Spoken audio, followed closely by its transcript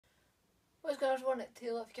going everyone, it's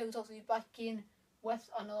Taylor for Kilmarnock back again with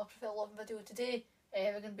another Preffered 11 video today.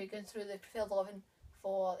 We're going to be going through the Preffered 11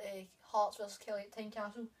 for Hearts vs Kelly at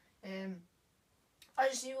Tynecastle.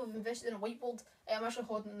 As you see, we've invested in a whiteboard. I'm actually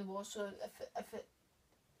holding it in the wall, so if it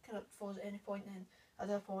kind of falls at any point, then I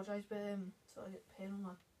do apologise, but so I get the pen on my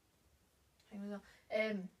thing with that.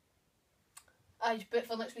 But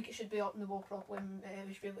for next week it should be up in the wall properly, and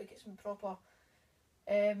we should be able to get some proper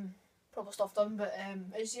stuff done. But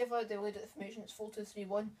as you see, if I delayed at the formation, it's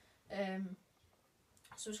 4-2-3-1. So I'm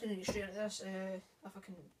just going to get straight into this. If I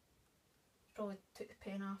can probably take the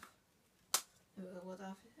pen off, the lid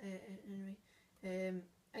off. Anyway,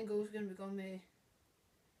 in goals we're going to be going with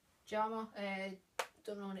Jama.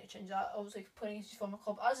 Don't really need to change that. Obviously playing against his former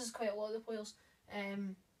club, as is quite a lot of the players.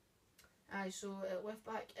 So at left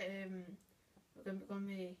back, we're going to be going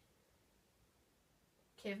with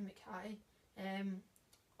Kevin McCarthy.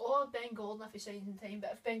 Or Ben Gordon if he signs in time,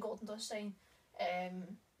 but if Ben Gordon does sign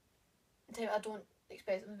in time, I don't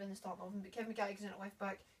expect him to be in the starting 11, but Kevin McCarthy is in at left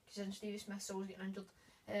back because Stevie Smith's always getting injured.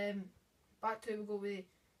 Back two we'll go with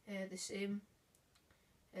the same.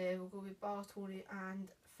 We'll go with Balatori and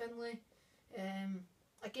Finlay.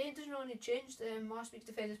 Again, it doesn't really need changed. Last week's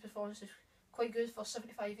defensive performance was quite good for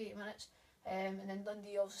 75-80 minutes. And then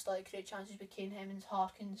Dundee also started to create chances with Kane, Hemmings,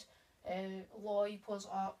 Harkins, Loy, players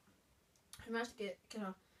like that, who managed to get kind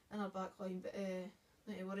of in our back line, but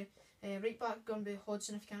not to worry. Right back going to be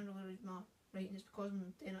Hodgson. If you can't really read my writing, it's because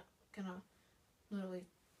I'm doing it kind of not really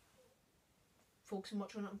focusing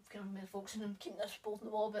much on it. I'm kind of focusing on keeping this both on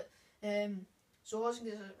the wall. But so Hodgson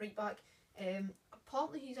goes at right back.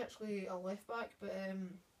 Apparently he's actually a left back, but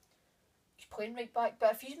he's playing right back.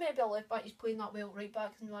 But if he's maybe a left back, he's playing that well at right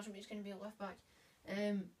back, then imagine he's going to be a left back.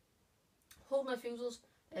 Holding midfielders,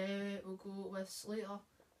 we'll go with Slater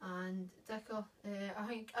and Dicker. I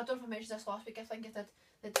think, I don't know if I mentioned this last week, I think I did.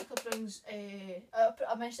 That Dicker brings,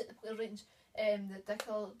 I mentioned it in the player ratings, that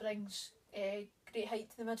Dicker brings great height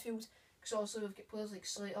to the midfield, because also we've got players like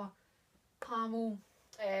Slater, Hamill,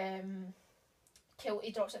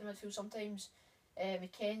 Kelty drops into midfield sometimes,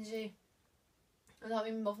 Mackenzie, and that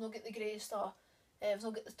means we've not got the greatest, we've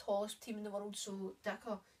not got the tallest team in the world, so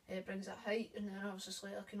Dicker brings that height, and then obviously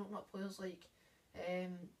Slater can open up players like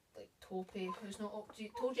Tope, who's not up to you.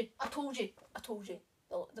 I told you,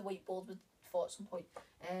 the whiteboard would fall at some point.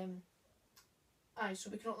 So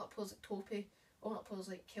we can open up players like Tope, open up players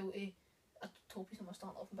like Kilty. Tope's not my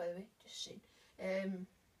starting off, by the way, just saying. And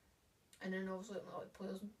then obviously open up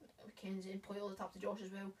players Mackenzie and play all the top to Josh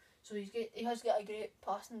as well. So he has got a great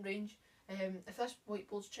passing range. If this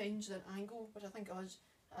whiteboard's changed an angle, which I think it has,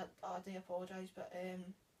 I do apologise, but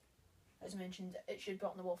as mentioned, it should be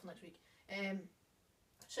up on the wall for next week.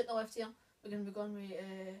 Sitting on the left here, we're going to be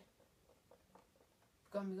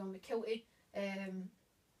going with Kilty,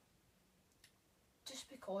 just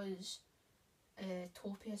because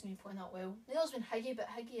Tope hasn't been playing that well. Neither has been Higgy, but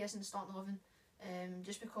Higgy isn't starting 11.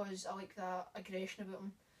 Just because I like that aggression about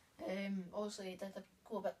him. Obviously, he did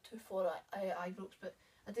go a bit too far at Ibrox, but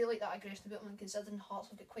I do like that aggression about him, considering Hearts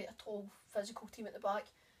have got quite a tall, physical team at the back.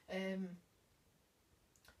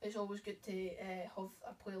 It's always good to have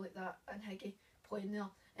a player like that and Higgy playing there.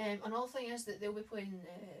 Another thing is that they'll be playing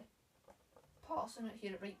Patterson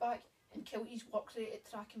here at right back, and Kilty's work rate at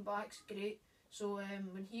tracking back's great. So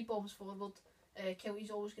when he bombs forward, Kilty's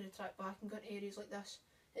always going to track back and go into areas like this,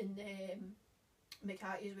 and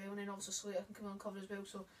McCarthy as well, and then obviously Slater can come on cover as well.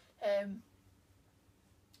 So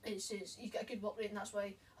he's got a good work rate, and that's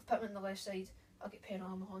why I've put him on the left side. I'll get pen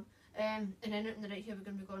on on. And then out on the right here we're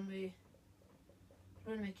going to be going with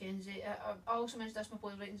Rowan Mackenzie. I also mentioned this in my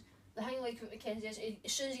player ratings. The thing I like about Mackenzie is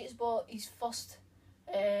as soon as he gets the ball, his first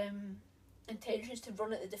intention is to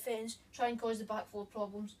run at the defence, try and cause the back four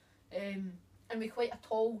problems. And we're quite a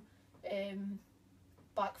tall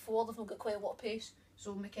back four, they've not got quite a lot of pace,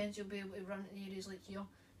 so Mackenzie will be able to run in areas like here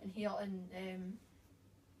and here, and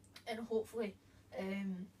hopefully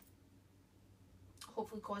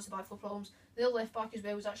cause the back four problems. The other left back as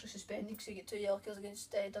well was actually suspended because he got 2 yellow cards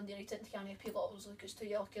against Dundee United, and he can't appeal it, obviously because 2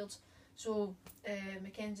 yellow cards. So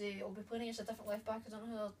Mackenzie will be playing against a different left back. I don't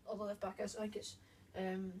know who the other left back is. I think it's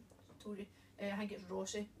told you. I think it's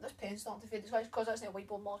Rossi. This pen's starting to fade. It's because that's not a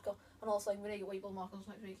whiteboard marker. Another thing, we're going to get whiteboard markers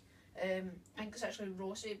next week. I think it's actually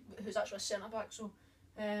Rossi, who's actually a centre back. So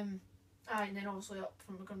and then obviously up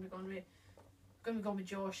front we're going to be going with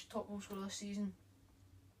Josh, top goal scorer this season,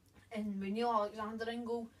 and with Neil Alexander in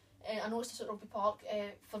goal. I noticed this at Rugby Park.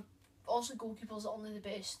 For also goalkeepers are only the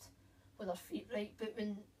best with their feet, right? But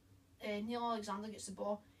when Neil Alexander gets the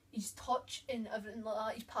ball, his touch and everything like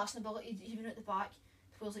that, his passing ability, even at the back,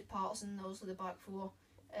 players like Patterson, also the back four,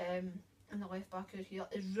 and the left back out here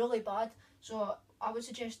is really bad. So I would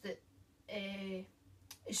suggest that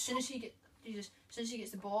as soon as he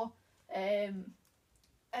gets the ball,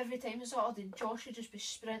 every time it's Saturday, Josh should just be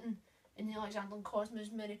sprinting in the Alexander and causing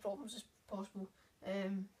as many problems as possible.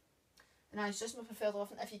 And it's just my preferred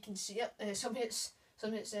often if you can see it. Some of it's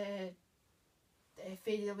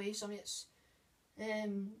faded away, some of it's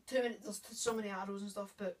too many. There's so many arrows and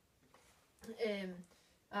stuff, but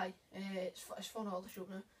it's fun all the show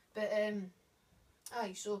now. But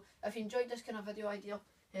so if you enjoyed this kind of video idea,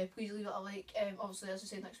 please leave it a like. Obviously, as I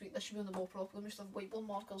said, next week this should be on the ball properly. We should have whiteboard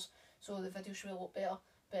markers, so the video should be a lot better.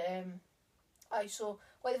 But so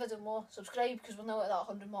like the video more, subscribe because we're now at that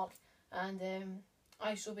 100 mark, and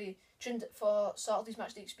so be tuned for Saturday's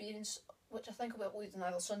matchday experience, which I think will be uploaded on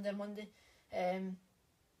either Sunday or Monday.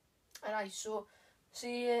 So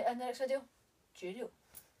see you in the next video. Cheerio.